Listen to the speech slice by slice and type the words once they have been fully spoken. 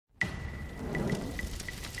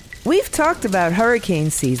We've talked about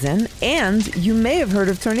hurricane season, and you may have heard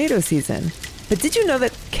of tornado season. But did you know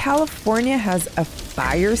that California has a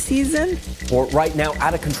fire season? For right now,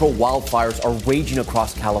 out-of-control wildfires are raging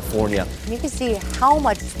across California. You can see how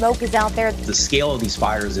much smoke is out there. The scale of these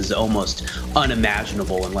fires is almost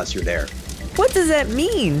unimaginable unless you're there. What does that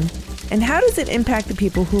mean? And how does it impact the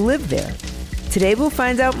people who live there? Today we'll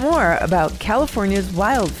find out more about California's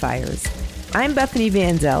wildfires. I'm Bethany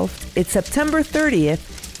Van Delft. It's September 30th,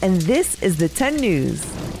 and this is the 10 News.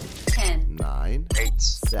 10, 9, 8,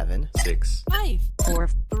 7, 6, 5, 4,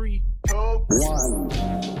 3, 2, 1.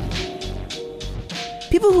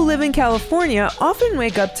 People who live in California often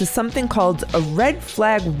wake up to something called a red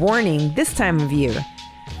flag warning this time of year.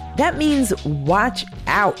 That means watch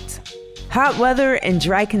out. Hot weather and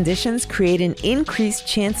dry conditions create an increased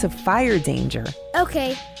chance of fire danger.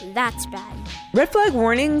 Okay, that's bad. Red flag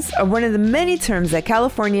warnings are one of the many terms that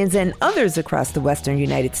Californians and others across the western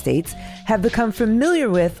United States have become familiar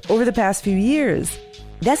with over the past few years.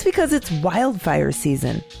 That's because it's wildfire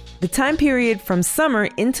season, the time period from summer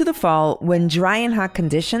into the fall when dry and hot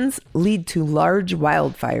conditions lead to large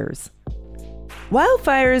wildfires.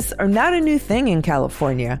 Wildfires are not a new thing in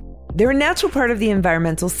California. They're a natural part of the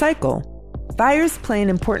environmental cycle. Fires play an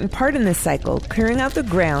important part in this cycle, clearing out the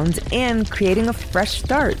ground and creating a fresh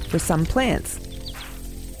start for some plants.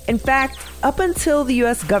 In fact, up until the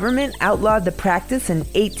U.S. government outlawed the practice in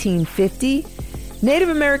 1850, Native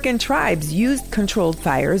American tribes used controlled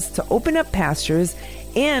fires to open up pastures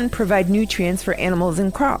and provide nutrients for animals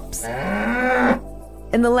and crops.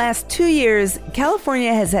 In the last 2 years,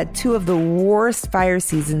 California has had two of the worst fire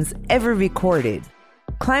seasons ever recorded.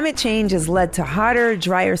 Climate change has led to hotter,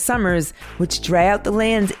 drier summers, which dry out the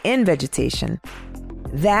land and vegetation.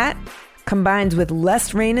 That, combined with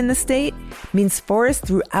less rain in the state, means forests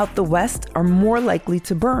throughout the West are more likely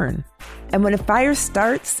to burn. And when a fire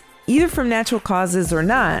starts, either from natural causes or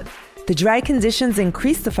not, the dry conditions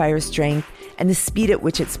increase the fire strength and the speed at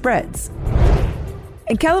which it spreads.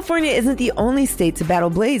 And California isn't the only state to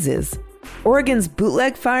battle blazes. Oregon's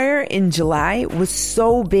bootleg fire in July was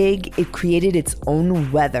so big it created its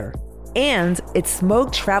own weather. And its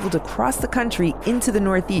smoke traveled across the country into the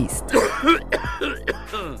Northeast.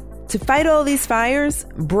 To fight all these fires,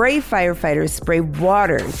 brave firefighters spray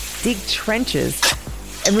water, dig trenches,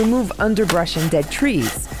 and remove underbrush and dead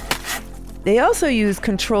trees. They also use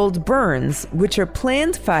controlled burns, which are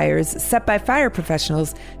planned fires set by fire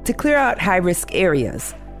professionals to clear out high-risk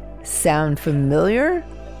areas. Sound familiar?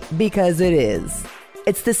 Because it is.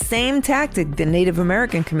 It's the same tactic the Native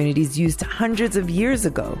American communities used hundreds of years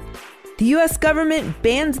ago. The U.S. government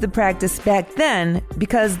banned the practice back then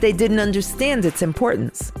because they didn't understand its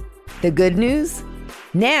importance. The good news?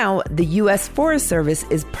 Now, the U.S. Forest Service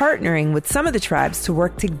is partnering with some of the tribes to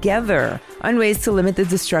work together on ways to limit the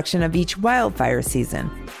destruction of each wildfire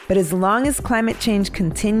season. But as long as climate change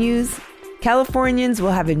continues, Californians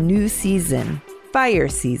will have a new season, fire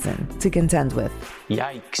season, to contend with.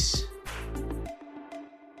 Yikes.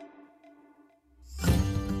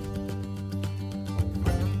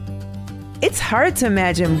 It's hard to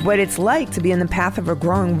imagine what it's like to be in the path of a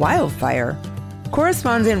growing wildfire.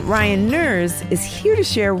 Correspondent Ryan Nurs is here to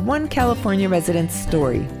share one California resident's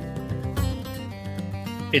story.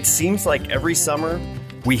 It seems like every summer,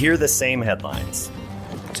 we hear the same headlines.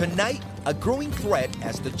 Tonight, a growing threat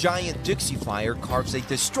as the giant Dixie Fire carves a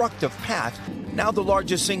destructive path, now the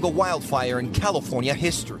largest single wildfire in California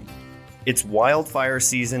history. It's wildfire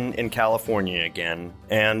season in California again,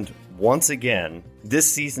 and once again,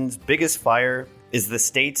 this season's biggest fire is the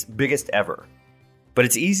state's biggest ever. But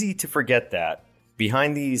it's easy to forget that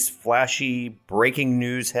behind these flashy, breaking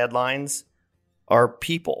news headlines are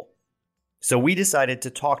people. So we decided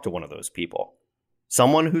to talk to one of those people,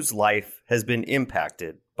 someone whose life has been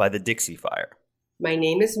impacted by the Dixie Fire. My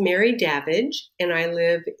name is Mary Davidge, and I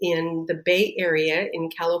live in the Bay Area in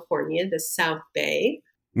California, the South Bay.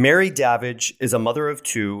 Mary Davidge is a mother of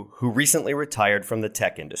two who recently retired from the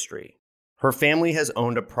tech industry. Her family has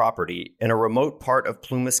owned a property in a remote part of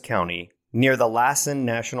Plumas County near the Lassen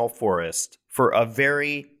National Forest for a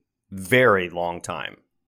very, very long time.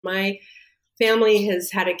 My family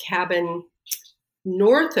has had a cabin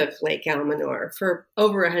north of Lake Almanor for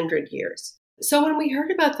over 100 years. So when we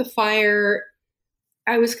heard about the fire,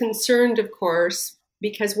 I was concerned, of course,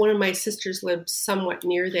 because one of my sisters lived somewhat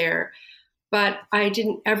near there, but I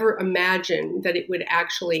didn't ever imagine that it would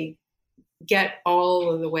actually get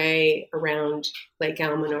all of the way around Lake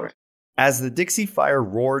Almanor. As the Dixie Fire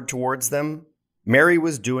roared towards them, Mary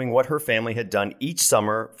was doing what her family had done each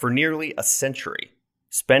summer for nearly a century,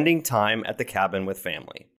 spending time at the cabin with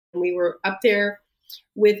family. We were up there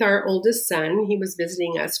with our oldest son. He was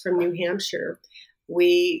visiting us from New Hampshire.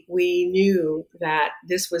 We knew that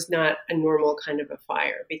this was not a normal kind of a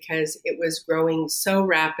fire because it was growing so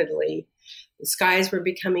rapidly. The skies were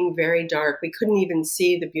becoming very dark. We couldn't even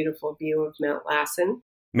see the beautiful view of Mount Lassen.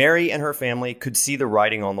 Mary and her family could see the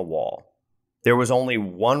writing on the wall. There was only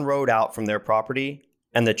one road out from their property,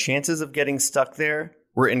 and the chances of getting stuck there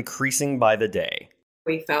were increasing by the day.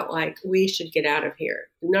 We felt like we should get out of here.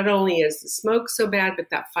 Not only is the smoke so bad, but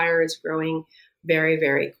that fire is growing very,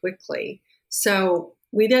 very quickly. So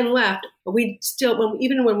we then left.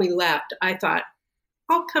 Even when we left, I thought,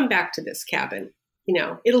 I'll come back to this cabin.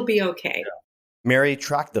 It'll be okay. Mary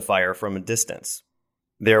tracked the fire from a distance.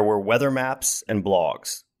 There were weather maps and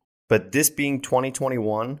blogs. But this being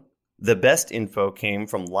 2021, the best info came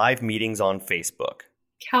from live meetings on Facebook.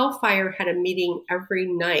 CAL FIRE had a meeting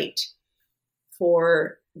every night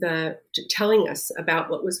telling us about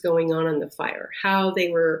what was going on the fire, how they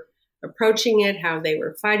were approaching it, how they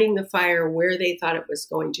were fighting the fire, where they thought it was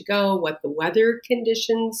going to go, what the weather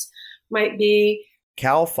conditions might be.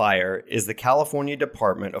 CAL FIRE is the California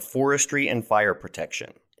Department of Forestry and Fire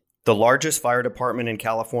Protection, the largest fire department in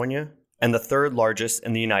California and the third largest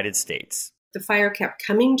in the United States. The fire kept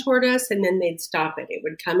coming toward us, and then they'd stop it. It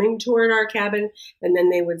would come in toward our cabin, and then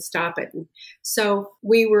they would stop it. And so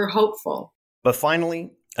we were hopeful. But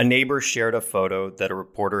finally, a neighbor shared a photo that a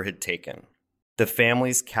reporter had taken. The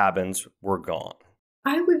family's cabins were gone.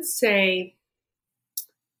 I would say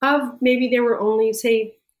maybe there were only,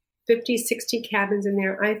 50, 60 cabins in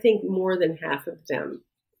there. I think more than half of them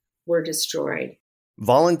were destroyed.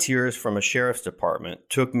 Volunteers from a sheriff's department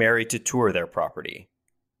took Mary to tour their property.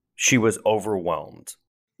 She was overwhelmed.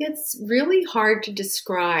 It's really hard to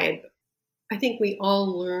describe. I think we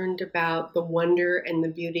all learned about the wonder and the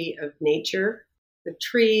beauty of nature, the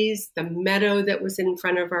trees, the meadow that was in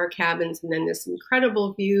front of our cabins, and then this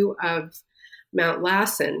incredible view of Mount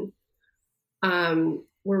Lassen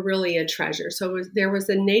were really a treasure. So there was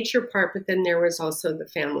the nature part, but then there was also the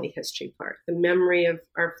family history part, the memory of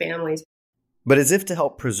our families. But as if to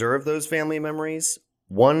help preserve those family memories,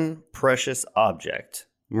 one precious object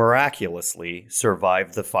miraculously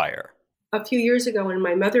survived the fire. A few years ago when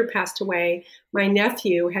my mother passed away, my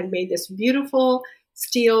nephew had made this beautiful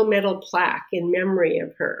steel metal plaque in memory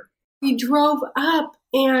of her. We drove up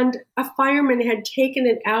and a fireman had taken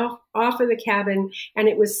it off of the cabin and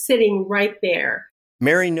it was sitting right there.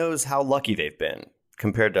 Mary knows how lucky they've been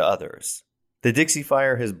compared to others. The Dixie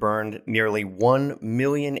Fire has burned nearly 1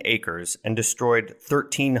 million acres and destroyed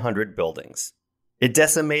 1,300 buildings. It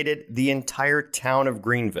decimated the entire town of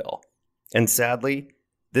Greenville. And sadly,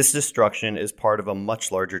 this destruction is part of a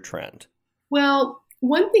much larger trend. Well,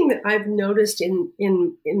 one thing that I've noticed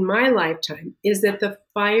in my lifetime is that the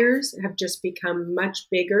fires have just become much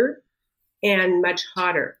bigger and much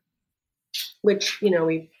hotter, which,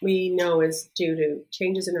 we know is due to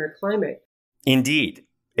changes in our climate. Indeed.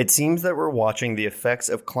 It seems that we're watching the effects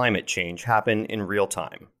of climate change happen in real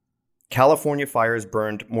time. California fires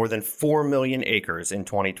burned more than 4 million acres in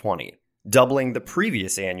 2020, doubling the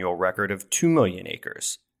previous annual record of 2 million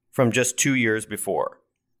acres from just 2 years before.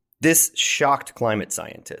 This shocked climate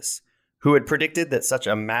scientists, who had predicted that such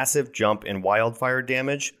a massive jump in wildfire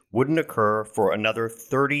damage wouldn't occur for another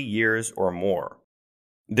 30 years or more.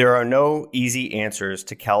 There are no easy answers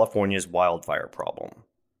to California's wildfire problem.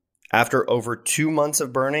 After over 2 months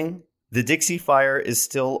of burning, the Dixie Fire is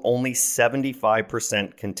still only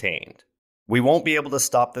 75% contained. We won't be able to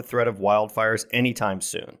stop the threat of wildfires anytime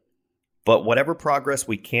soon. But whatever progress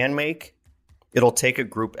we can make, it'll take a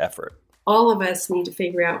group effort. All of us need to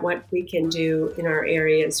figure out what we can do in our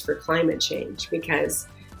areas for climate change, because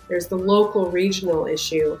there's the local, regional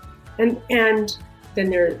issue, and then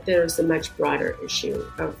there's a much broader issue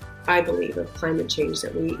of, I believe, of climate change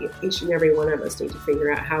that we, each and every one of us, need to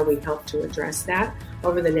figure out how we help to address that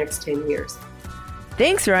over the next 10 years.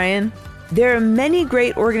 Thanks, Ryan. There are many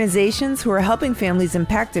great organizations who are helping families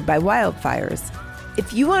impacted by wildfires.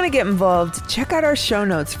 If you want to get involved, check out our show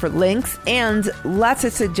notes for links and lots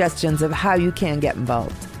of suggestions of how you can get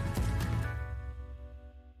involved.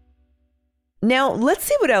 Now, let's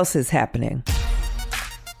see what else is happening.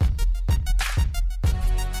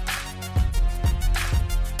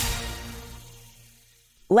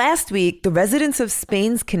 Last week, the residents of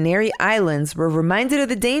Spain's Canary Islands were reminded of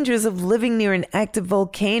the dangers of living near an active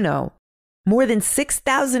volcano. More than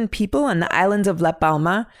 6,000 people on the island of La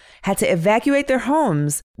Palma had to evacuate their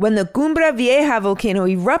homes when the Cumbre Vieja volcano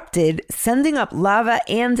erupted, sending up lava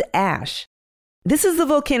and ash. This is the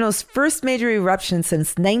volcano's first major eruption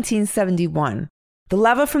since 1971. The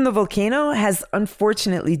lava from the volcano has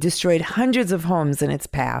unfortunately destroyed hundreds of homes in its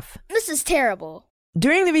path. This is terrible.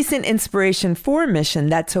 During the recent Inspiration 4 mission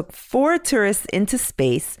that took 4 tourists into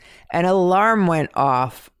space, an alarm went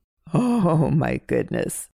off. Oh my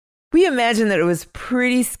goodness. We imagined that it was a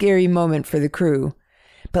pretty scary moment for the crew.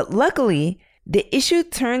 But luckily, the issue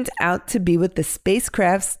turned out to be with the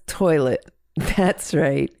spacecraft's toilet. That's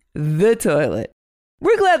right, the toilet.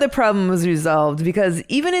 We're glad the problem was resolved because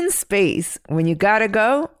even in space, when you gotta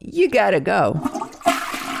go, you gotta go.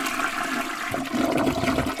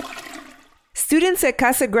 Students at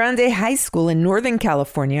Casa Grande High School in Northern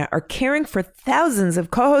California are caring for thousands of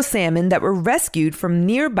coho salmon that were rescued from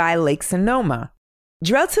nearby Lake Sonoma.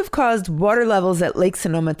 Droughts have caused water levels at Lake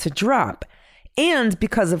Sonoma to drop, and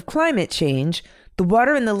because of climate change, the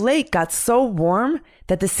water in the lake got so warm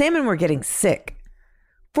that the salmon were getting sick.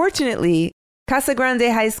 Fortunately, Casa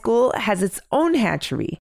Grande High School has its own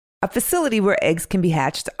hatchery, a facility where eggs can be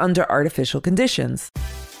hatched under artificial conditions.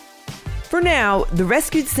 For now, the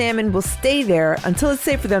rescued salmon will stay there until it's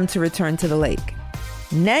safe for them to return to the lake.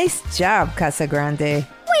 Nice job, Casa Grande. Way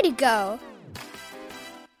to go.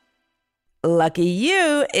 Lucky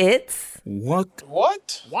you, it's... What?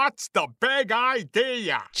 What's the big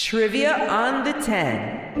idea? Trivia on the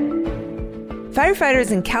 10.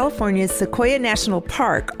 Firefighters in California's Sequoia National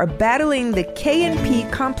Park are battling the K&P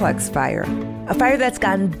Complex fire, a fire that's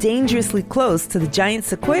gotten dangerously close to the giant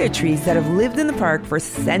sequoia trees that have lived in the park for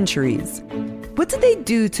centuries. What did they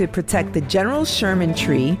do to protect the General Sherman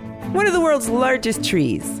tree, one of the world's largest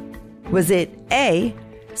trees? Was it A,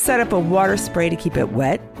 set up a water spray to keep it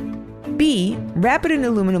wet, B, wrap it in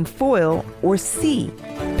aluminum foil, or C,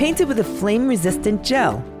 paint it with a flame-resistant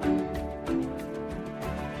gel?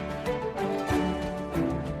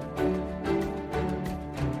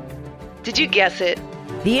 Did you guess it?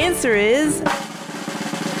 The answer is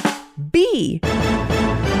B.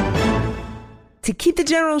 To keep the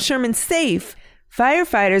General Sherman safe,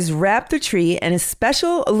 firefighters wrapped the tree in a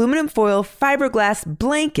special aluminum foil fiberglass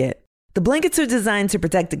blanket. The blankets are designed to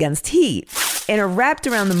protect against heat and are wrapped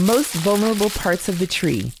around the most vulnerable parts of the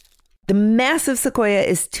tree. The massive sequoia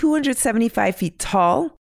is 275 feet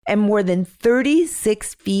tall and more than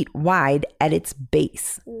 36 feet wide at its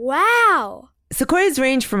base. Wow! Sequoias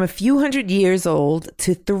range from a few hundred years old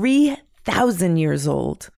to 3,000 years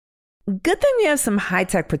old. Good thing we have some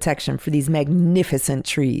high-tech protection for these magnificent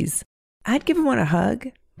trees. I'd give one a hug,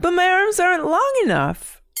 but my arms aren't long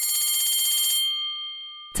enough.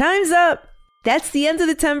 Time's up. That's the end of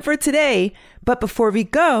the 10 for today. But before we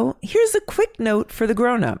go, here's a quick note for the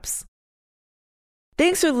grown-ups.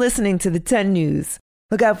 Thanks for listening to the 10 News.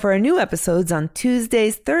 Look out for our new episodes on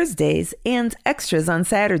Tuesdays, Thursdays, and extras on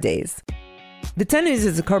Saturdays. The 10 News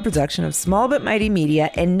is a co-production of Small But Mighty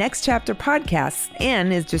Media and Next Chapter Podcasts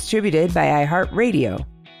and is distributed by iHeartRadio.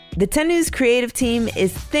 The 10 News creative team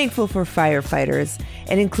is thankful for firefighters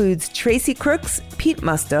and includes Tracy Crooks, Pete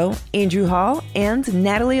Musto, Andrew Hall, and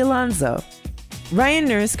Natalie Alonso. Ryan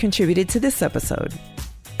Nurse contributed to this episode.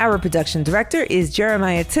 Our production director is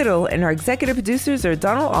Jeremiah Tittle, and our executive producers are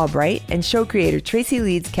Donald Albright and show creator Tracy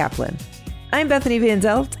Leeds Kaplan. I'm Bethany Van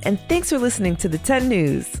Delft, and thanks for listening to the 10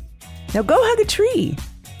 News. Now go hug a tree.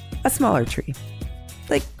 A smaller tree.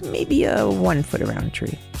 Like maybe a 1 foot around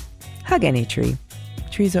tree. Hug any tree.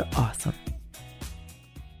 Trees are awesome.